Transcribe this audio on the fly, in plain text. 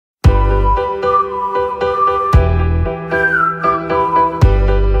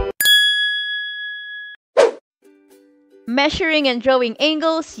Measuring and drawing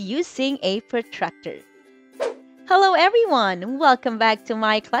angles using a protractor. Hello everyone, welcome back to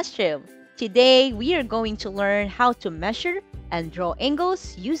my classroom. Today we are going to learn how to measure and draw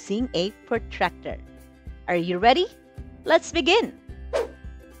angles using a protractor. Are you ready? Let's begin.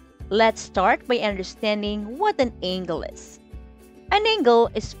 Let's start by understanding what an angle is. An angle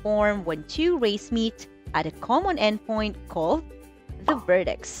is formed when two rays meet at a common endpoint called the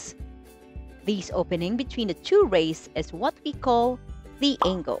vertex. This opening between the two rays is what we call the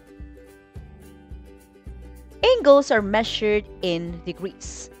angle. Angles are measured in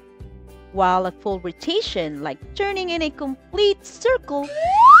degrees, while a full rotation, like turning in a complete circle,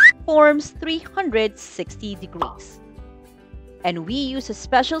 forms 360 degrees. And we use a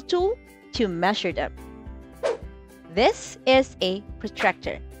special tool to measure them. This is a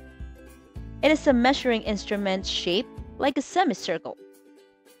protractor. It is a measuring instrument shaped like a semicircle.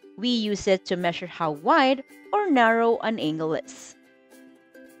 We use it to measure how wide or narrow an angle is.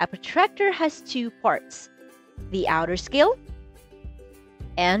 A protractor has two parts, the outer scale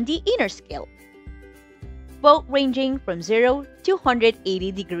and the inner scale, both ranging from 0 to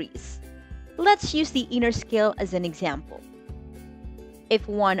 180 degrees. Let's use the inner scale as an example. If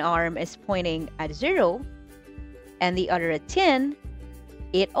one arm is pointing at 0 and the other at 10,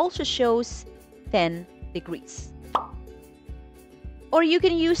 it also shows 10 degrees. Or you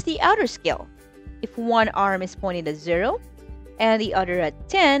can use the outer scale. If one arm is pointed at 0 and the other at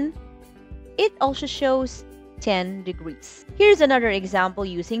 10, it also shows 10 degrees. Here's another example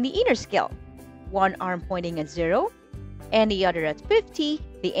using the inner scale. One arm pointing at 0 and the other at 50,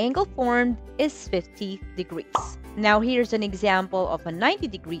 the angle formed is 50 degrees. Now here's an example of a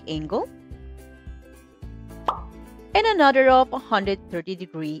 90-degree angle and another of a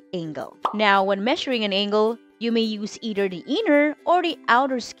 130-degree angle. Now when measuring an angle, you may use either the inner or the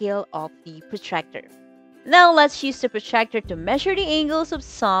outer scale of the protractor. Now let's use the protractor to measure the angles of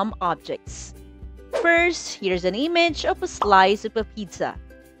some objects. First, here's an image of a slice of a pizza.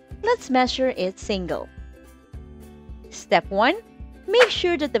 Let's measure its angle. Step 1. Make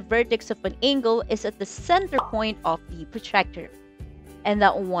sure that the vertex of an angle is at the center point of the protractor and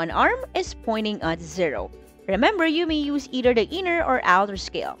that one arm is pointing at 0. Remember, you may use either the inner or outer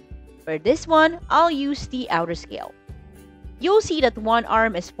scale. For this one, I'll use the outer scale. You'll see that one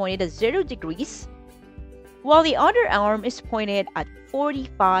arm is pointed at 0 degrees, while the other arm is pointed at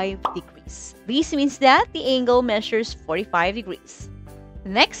 45 degrees. This means that the angle measures 45 degrees.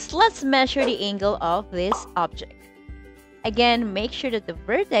 Next, let's measure the angle of this object. Again, make sure that the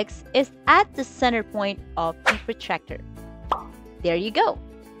vertex is at the center point of the protractor. There you go.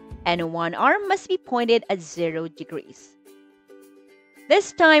 And one arm must be pointed at 0 degrees.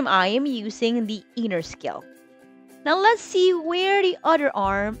 This time, I am using the inner scale. Now, let's see where the other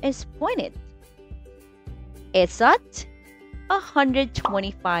arm is pointed. It's at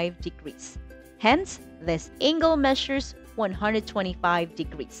 125 degrees. Hence, this angle measures 125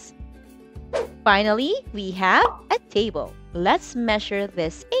 degrees. Finally, we have a table. Let's measure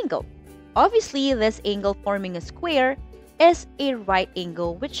this angle. Obviously, this angle forming a square is a right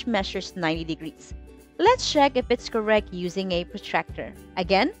angle which measures 90 degrees. Let's check if it's correct using a protractor.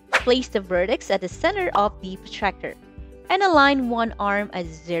 Again, place the vertex at the center of the protractor and align one arm at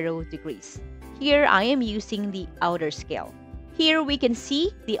 0 degrees. Here I am using the outer scale. Here we can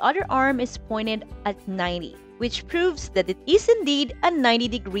see the other arm is pointed at 90, which proves that it is indeed a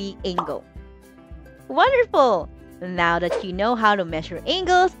 90-degree angle. Wonderful! Now that you know how to measure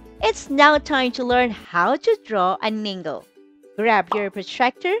angles, it's now time to learn how to draw an angle. Grab your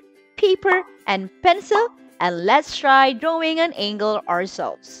protractor, paper, and pencil, and let's try drawing an angle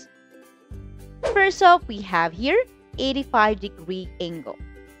ourselves. First off, we have here 85-degree angle.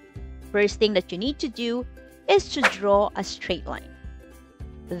 First thing that you need to do is to draw a straight line.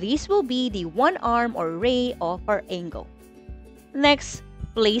 This will be the one arm or ray of our angle. Next,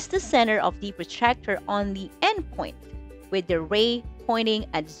 place the center of the protractor on the end point with the ray pointing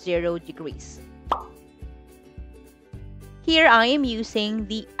at 0 degrees. Here I am using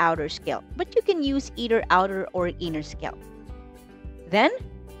the outer scale, but you can use either outer or inner scale. Then,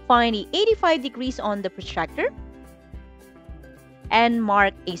 find the 85 degrees on the protractor and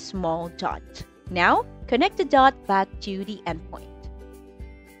mark a small dot. Now, connect the dot back to the endpoint.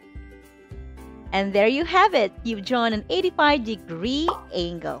 And there you have it. You've drawn an 85-degree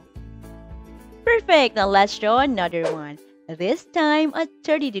angle. Perfect! Now let's draw another one. This time, a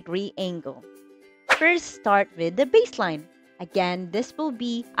 30-degree angle. First, start with the baseline. Again, this will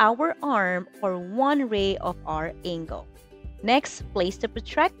be our arm or one ray of our angle. Next, place the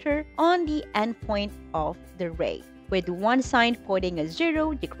protractor on the endpoint of the ray with one side pointing at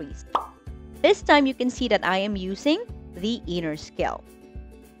 0 degrees. This time you can see that I am using the inner scale.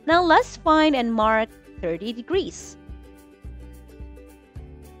 Now let's find and mark 30 degrees.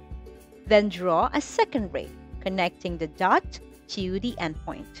 Then draw a second ray, connecting the dot to the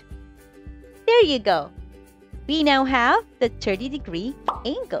endpoint. There you go. We now have the 30-degree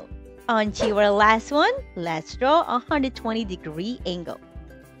angle. On to our last one, let's draw a 120-degree angle.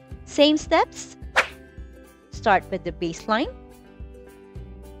 Same steps. Start with the baseline.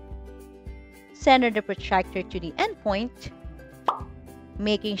 Center the protractor to the endpoint,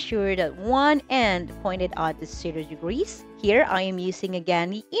 making sure that one end pointed out to 0 degrees. Here, I am using again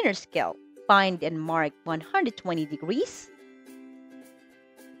the inner scale. Find and mark 120 degrees.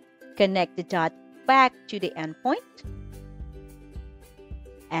 Connect the dot back to the endpoint.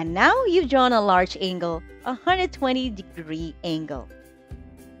 And now you've drawn a large angle, a 120-degree angle.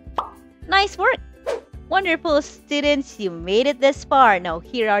 Nice work! Wonderful students, you made it this far. Now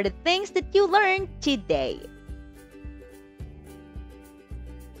here are the things that you learned today.